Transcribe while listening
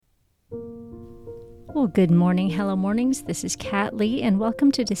Well, good morning, hello mornings. This is Kat Lee, and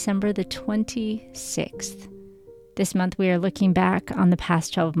welcome to December the 26th. This month we are looking back on the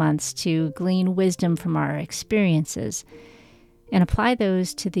past 12 months to glean wisdom from our experiences and apply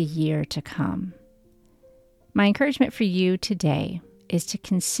those to the year to come. My encouragement for you today is to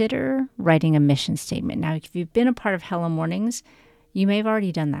consider writing a mission statement. Now, if you've been a part of Hello Mornings, you may have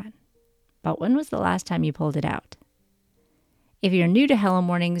already done that. But when was the last time you pulled it out? If you're new to Hello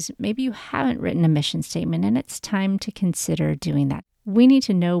Mornings, maybe you haven't written a mission statement, and it's time to consider doing that. We need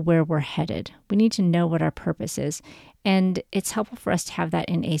to know where we're headed. We need to know what our purpose is, and it's helpful for us to have that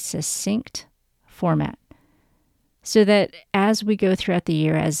in a succinct format so that as we go throughout the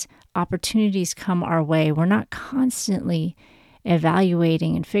year, as opportunities come our way, we're not constantly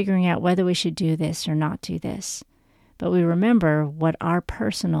evaluating and figuring out whether we should do this or not do this, but we remember what our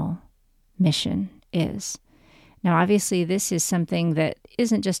personal mission is. Now, obviously, this is something that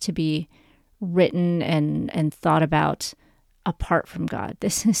isn't just to be written and thought about apart from God.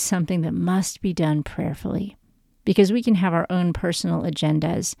 This is something that must be done prayerfully because we can have our own personal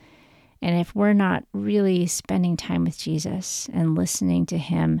agendas. And if we're not really spending time with Jesus and listening to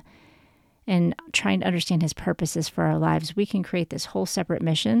Him and trying to understand His purposes for our lives, we can create this whole separate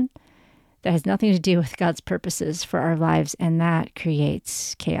mission that has nothing to do with God's purposes for our lives, and that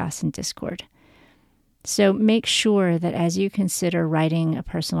creates chaos and discord. So make sure that as you consider writing a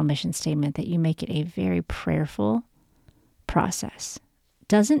personal mission statement, that you make it a very prayerful process.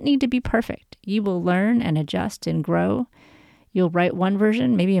 Doesn't need to be perfect. You will learn and adjust and grow. You'll write one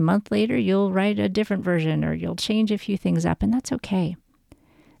version, maybe a month later, you'll write a different version, or you'll change a few things up, and that's okay.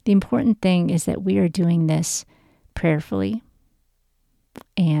 The important thing is that we are doing this prayerfully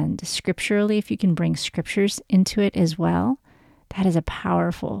and scripturally. If you can bring scriptures into it as well, that is a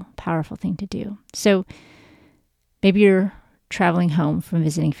powerful, powerful thing to do. So maybe you're traveling home from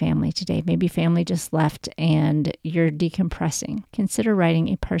visiting family today. Maybe family just left and you're decompressing. Consider writing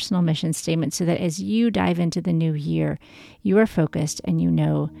a personal mission statement so that as you dive into the new year, you are focused and you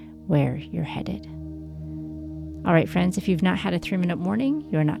know where you're headed. All right, friends, if you've not had a 3-minute morning,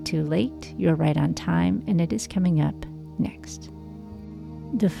 you're not too late. You're right on time, and it is coming up next.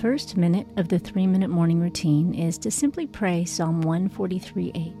 The first minute of the 3-minute morning routine is to simply pray Psalm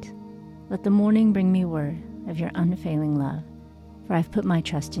 143:8. Let the morning bring me word of your unfailing love, for I've put my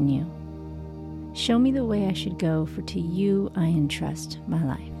trust in you. Show me the way I should go, for to you I entrust my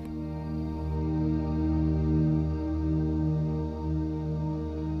life.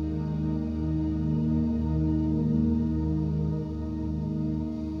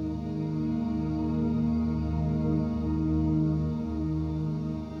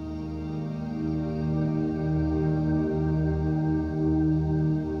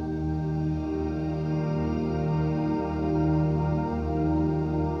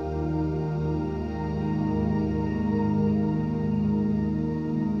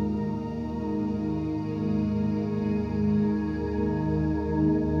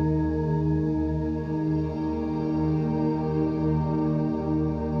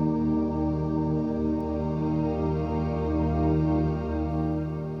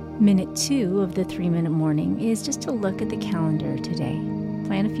 Minute 2 of the 3-minute morning is just to look at the calendar today.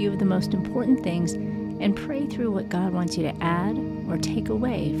 Plan a few of the most important things and pray through what God wants you to add or take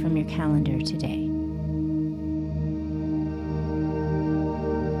away from your calendar today.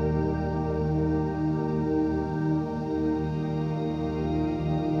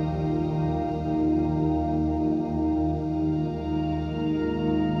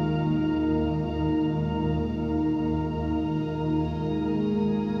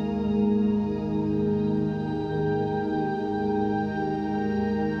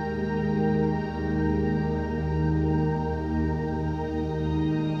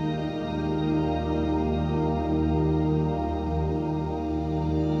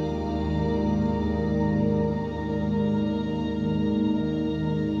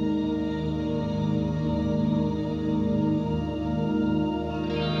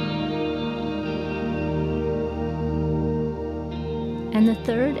 And the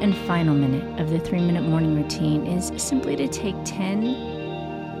third and final minute of the 3-minute morning routine is simply to take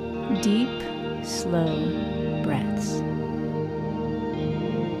 10 deep, slow breaths.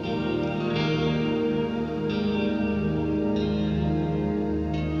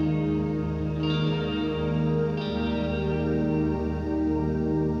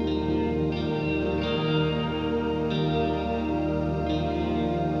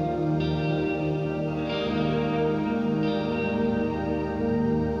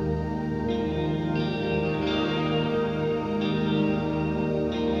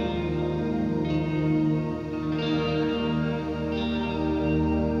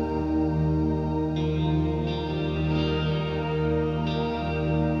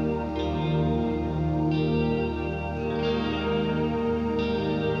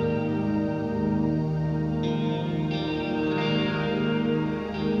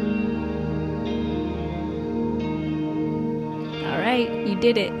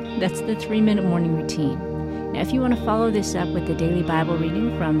 did it. That's the 3-minute morning routine. Now, if you want to follow this up with the daily Bible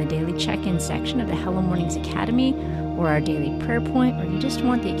reading from the daily check-in section of the Hello Mornings Academy or our daily prayer point, or you just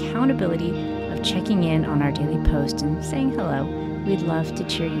want the accountability of checking in on our daily post and saying hello, we'd love to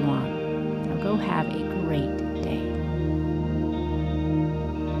cheer you on. Now go have a great day.